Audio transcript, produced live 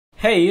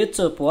Hey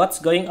YouTube, what's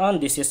going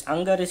on? This is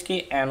Angga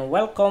and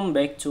welcome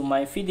back to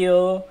my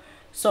video.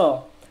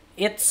 So,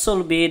 it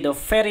should be the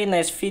very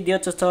nice video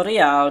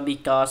tutorial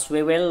because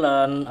we will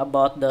learn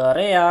about the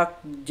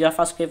React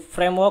JavaScript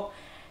Framework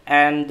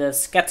and the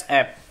Sketch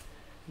app.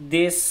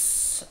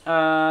 This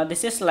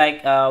is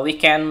like we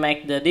can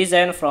make the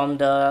design from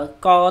the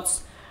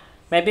codes.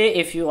 Maybe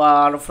if you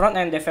are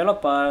front-end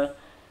developer,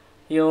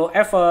 you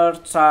ever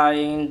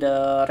trying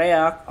the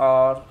React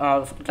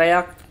or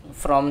React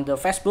from the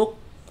Facebook.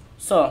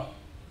 So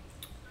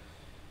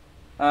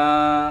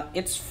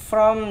it's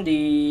from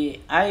the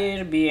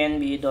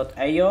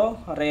airbnb.io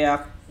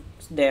React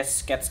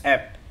Sketch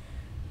app,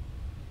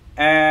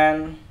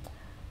 and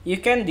you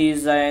can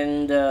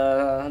design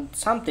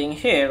something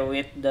here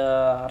with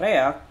the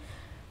React.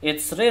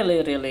 It's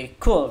really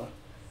cool,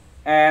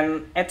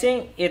 and I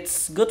think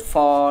it's good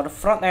for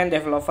front-end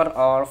developer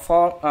or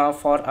for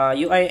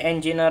UI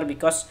engineer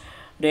because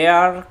they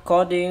are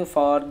coding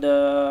for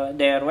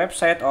their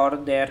website or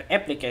their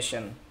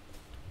application.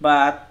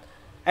 But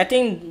I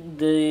think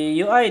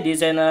the UI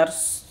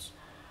designers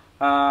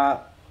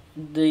wanna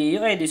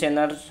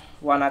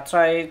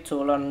try to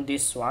learn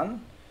this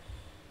one,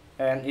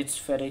 and it's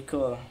very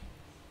cool.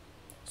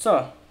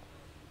 So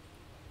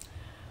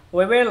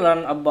we will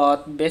learn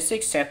about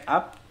basic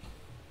setup.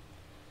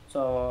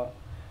 So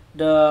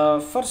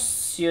the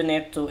first you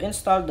need to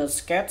install the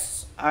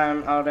Sketch.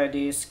 I'm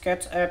already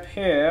Sketch app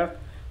here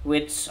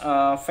with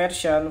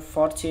version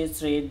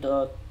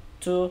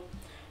 43.2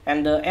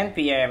 and the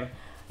npm.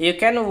 You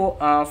can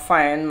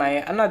find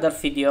my another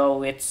video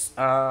with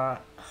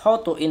how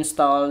to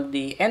install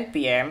the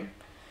npm,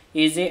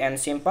 easy and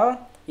simple.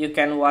 You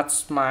can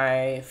watch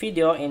my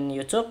video in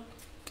YouTube.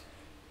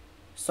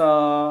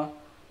 So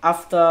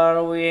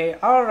after we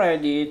are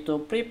ready to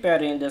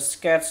preparing the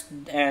Sketch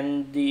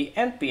and the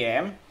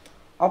npm,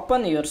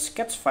 open your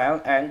Sketch file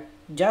and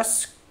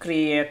just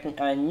create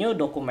a new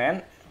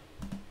document.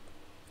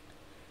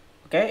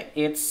 Okay,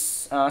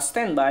 it's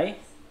standby,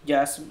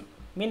 just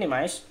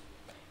minimize,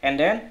 and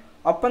then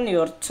open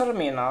your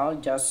terminal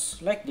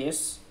just like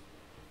this,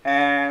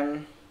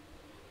 and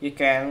you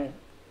can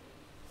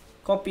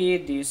copy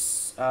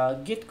this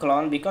git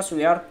clone because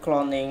we are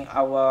cloning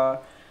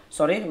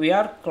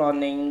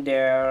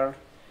their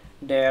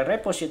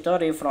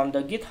repository from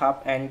the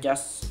GitHub, and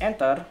just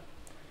enter,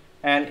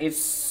 and it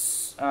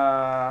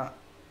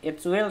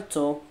will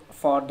took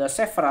for the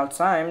several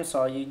times,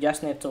 so you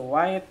just need to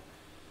wait.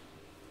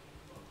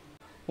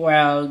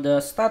 Well,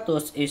 the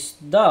status is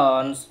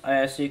done,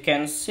 as you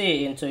can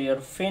see into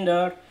your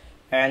Finder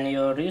and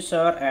your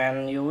user,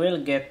 and you will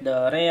get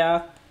the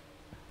React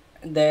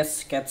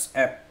Sketch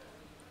app.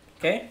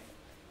 Okay,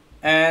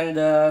 and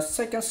the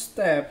second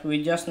step,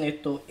 we just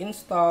need to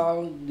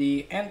install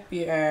the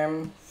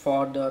npm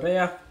for the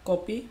React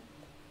copy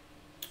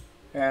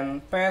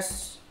and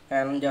paste,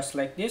 and just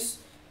like this,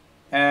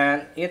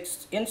 and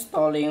it's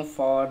installing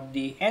for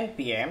the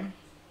npm,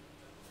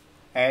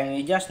 and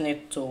you just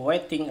need to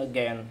waiting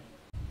again.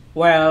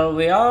 Well,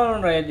 we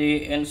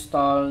already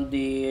installed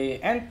the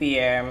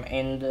npm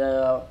in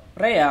the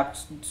React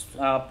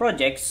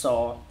project,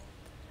 so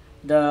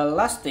the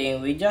last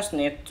thing we just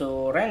need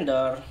to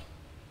render,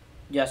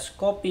 just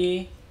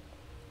copy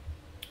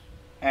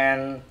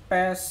and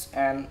paste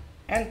and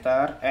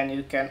enter, and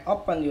you can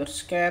open your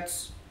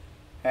Sketch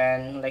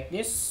and like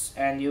this,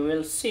 and you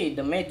will see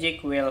the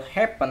magic will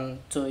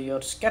happen to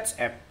your Sketch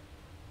app.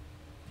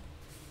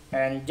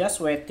 And just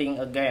waiting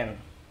again.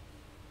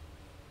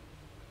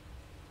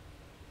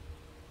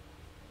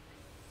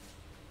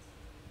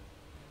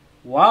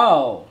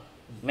 Wow,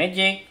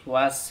 magic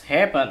was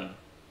happen.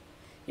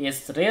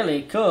 It's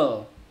really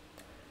cool.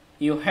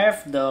 You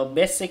have the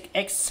basic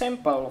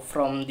example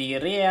from the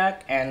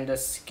React and the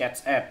Sketch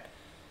app,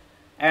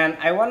 and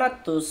I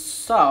wanted to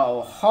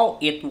show how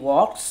it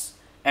works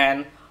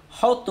and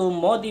how to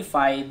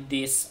modify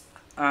this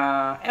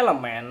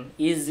element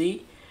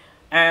easy.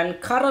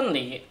 And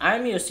currently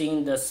I'm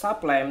using the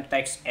Sublime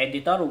text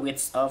editor, which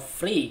is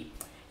free.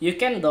 You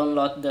can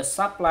download the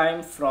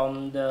Sublime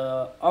from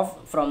the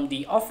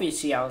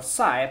official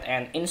site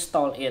and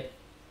install it.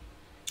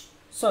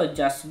 So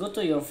just go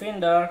to your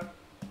Finder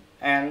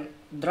and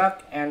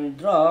drag and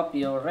drop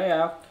your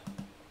React,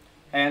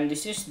 and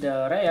this is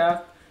the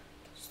React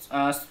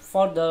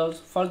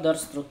folder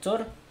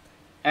structure,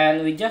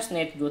 and we just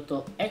need to go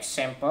to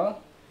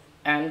example.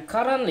 And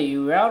currently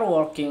we are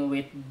working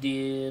with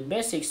the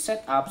basic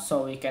setup,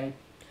 so we can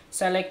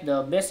select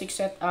the basic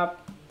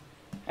setup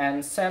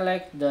and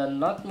select the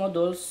node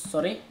modules,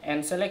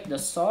 and select the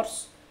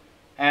source,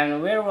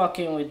 and we're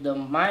working with the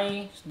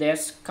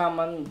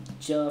my-common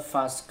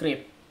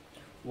JavaScript.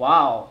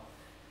 Wow,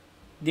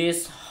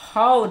 this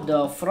how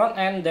the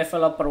front-end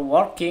developer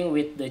working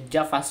with the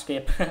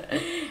JavaScript.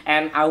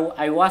 And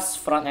I was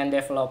front-end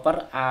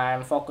developer,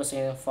 I'm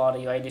focusing for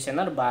UI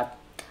designer, but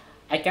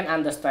I can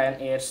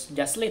understand it's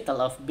just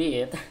little of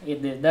bit,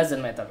 it doesn't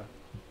matter.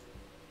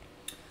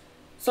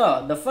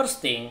 So the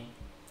first thing,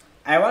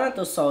 I wanted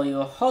to show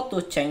you how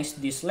to change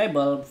this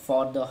label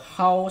for the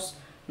house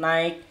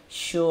night,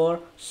 sure,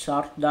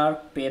 short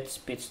dark,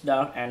 pitch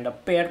dark, and the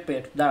pair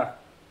dark.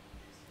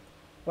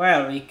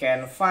 Well, we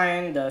can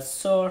find the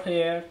shore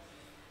here.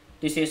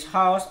 This is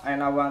house,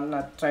 and I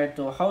wanna try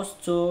to house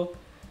 2,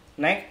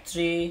 night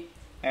 3,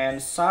 and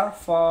sharp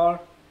 4,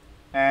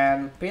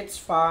 and pitch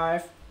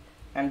 5,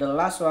 and the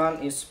last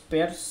one is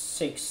pair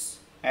 6.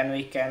 And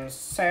we can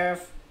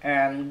save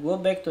and go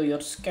back to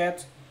your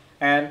sketch,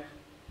 and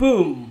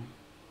boom!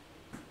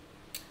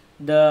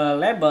 The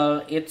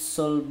label, it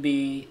should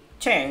be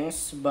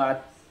changed,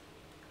 but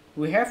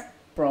we have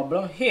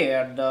problem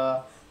here.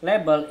 The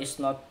label is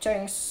not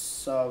changed,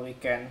 so we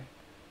can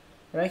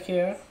right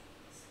here.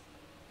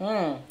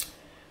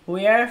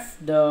 We have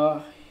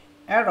the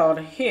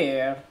error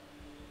here,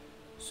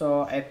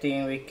 so I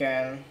think we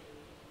can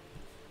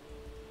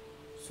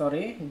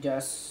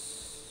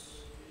just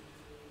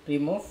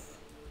remove.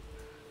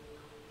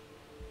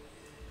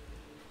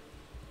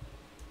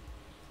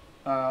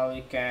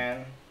 We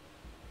can,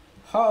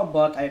 how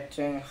about I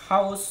think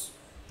house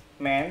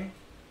man,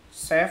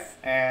 save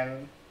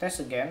and test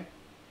again,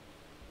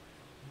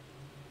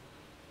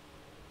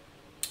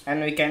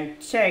 and we can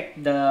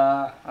check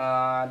the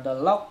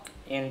log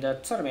in the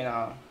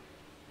terminal.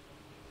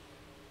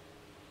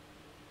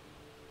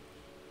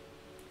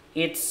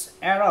 It's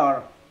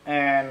error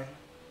and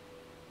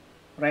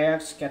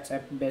React Sketch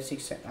App basic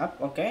setup.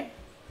 Okay,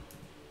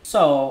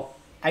 so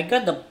I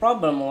got the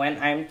problem when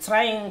I'm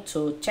trying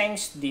to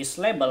change this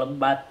label,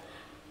 but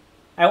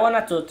I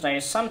wanted to try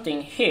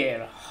something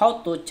here. How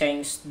to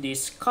change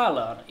this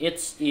color?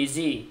 It's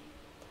easy.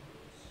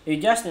 You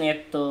just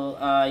need to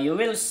you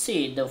will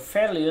see the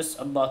values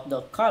about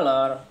the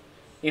color.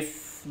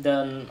 If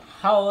the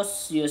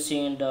house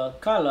using the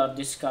color,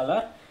 this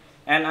color,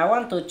 and I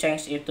want to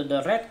change it to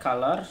the red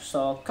color,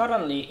 so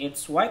currently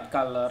it's white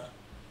color.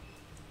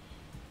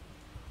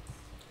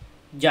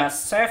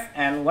 Just save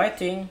and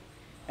waiting,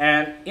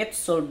 and it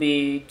should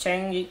be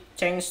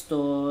changed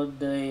to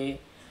the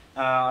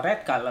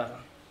red color.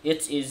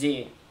 It's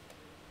easy.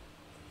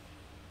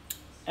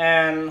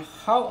 And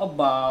how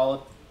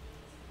about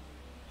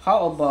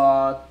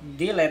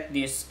delete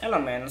this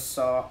element?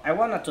 So I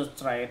wanted to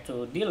try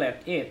to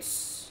delete it.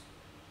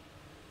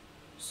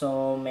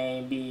 So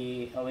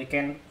maybe we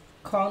can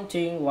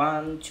counting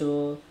 1,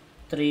 2,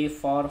 3,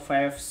 4,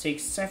 5,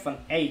 6, 7,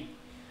 8.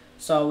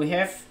 So we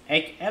have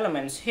 8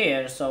 elements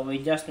here, so we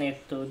just need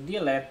to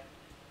delete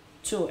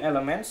 2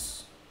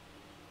 elements.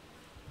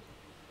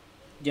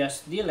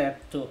 Just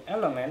delete 2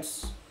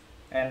 elements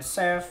and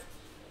save.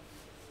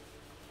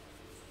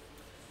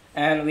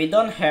 And we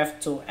don't have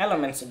 2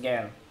 elements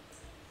again.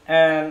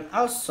 And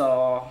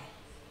also,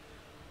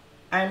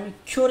 I'm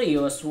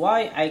curious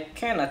why I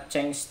cannot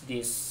change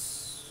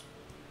this.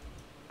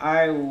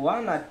 I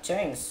wanna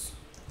change.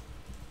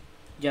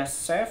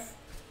 Just save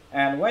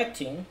and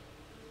waiting.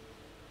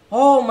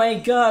 Oh my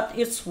god,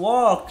 it's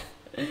worked.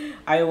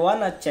 I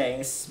wanna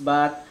change,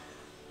 but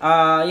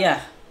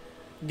yeah,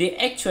 the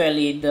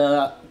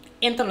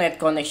internet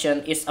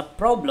connection is a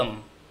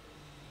problem.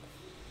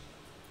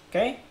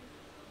 Okay,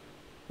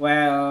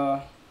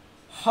 well,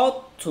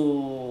 how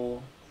to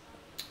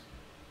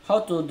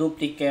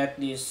duplicate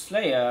this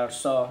layer?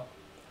 So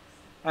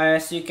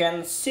as you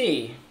can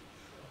see,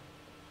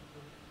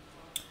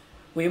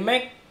 we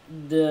make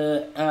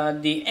the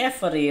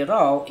every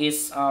row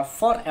is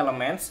 4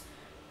 elements,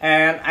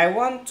 and I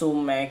want to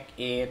make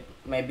it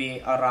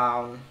maybe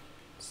around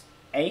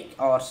 8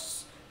 or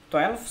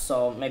 12,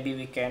 so maybe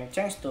we can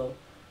change to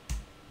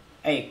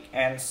 8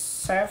 and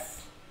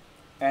save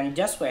and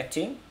just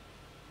waiting,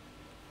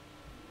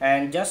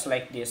 and just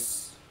like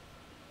this.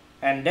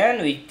 And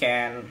then we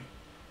can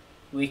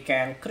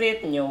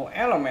create new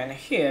element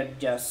here.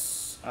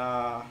 Just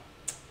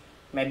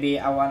maybe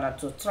I wanted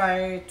to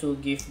try to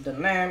give the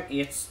name,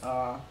 it's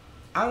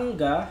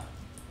Angga,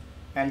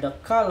 and the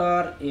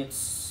color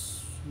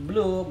it's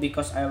blue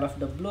because I love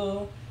the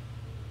blue,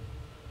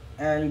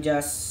 and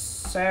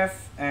just save,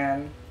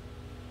 and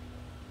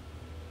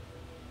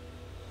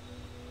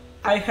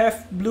I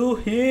have blue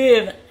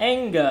here,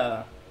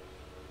 Angga.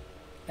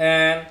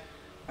 And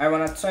I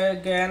wanna try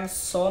again,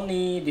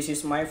 Sony, this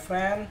is my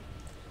friend,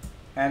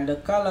 and the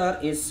color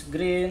is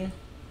green.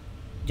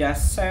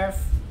 Just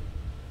save,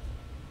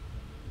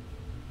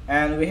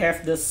 and we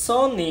have the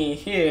Sony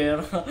here.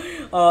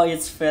 Oh,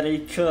 it's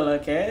very cool.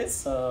 Okay,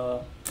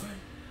 so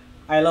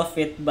I love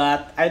it,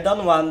 but I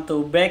don't want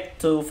to back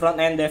to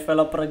front-end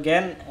developer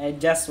again. I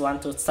just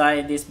want to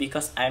try this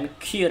because I'm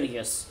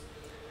curious.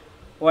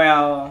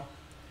 Well,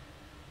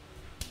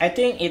 I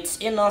think it's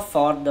enough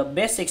for the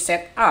basic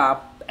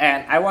setup,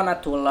 and I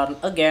wanted to learn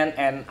again,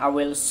 and I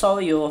will show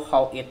you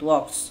how it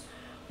works.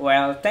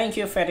 Well, thank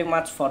you very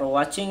much for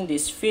watching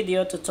this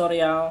video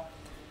tutorial,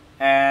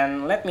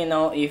 and let me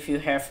know if you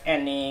have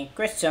any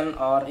question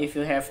or if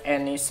you have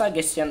any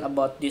suggestion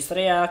about this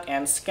React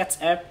and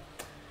Sketch app.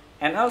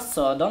 And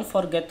also don't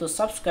forget to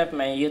subscribe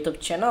my YouTube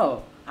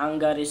channel,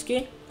 Angga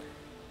Rizky,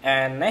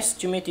 and nice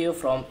to meet you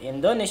from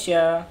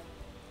Indonesia.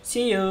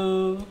 See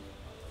you.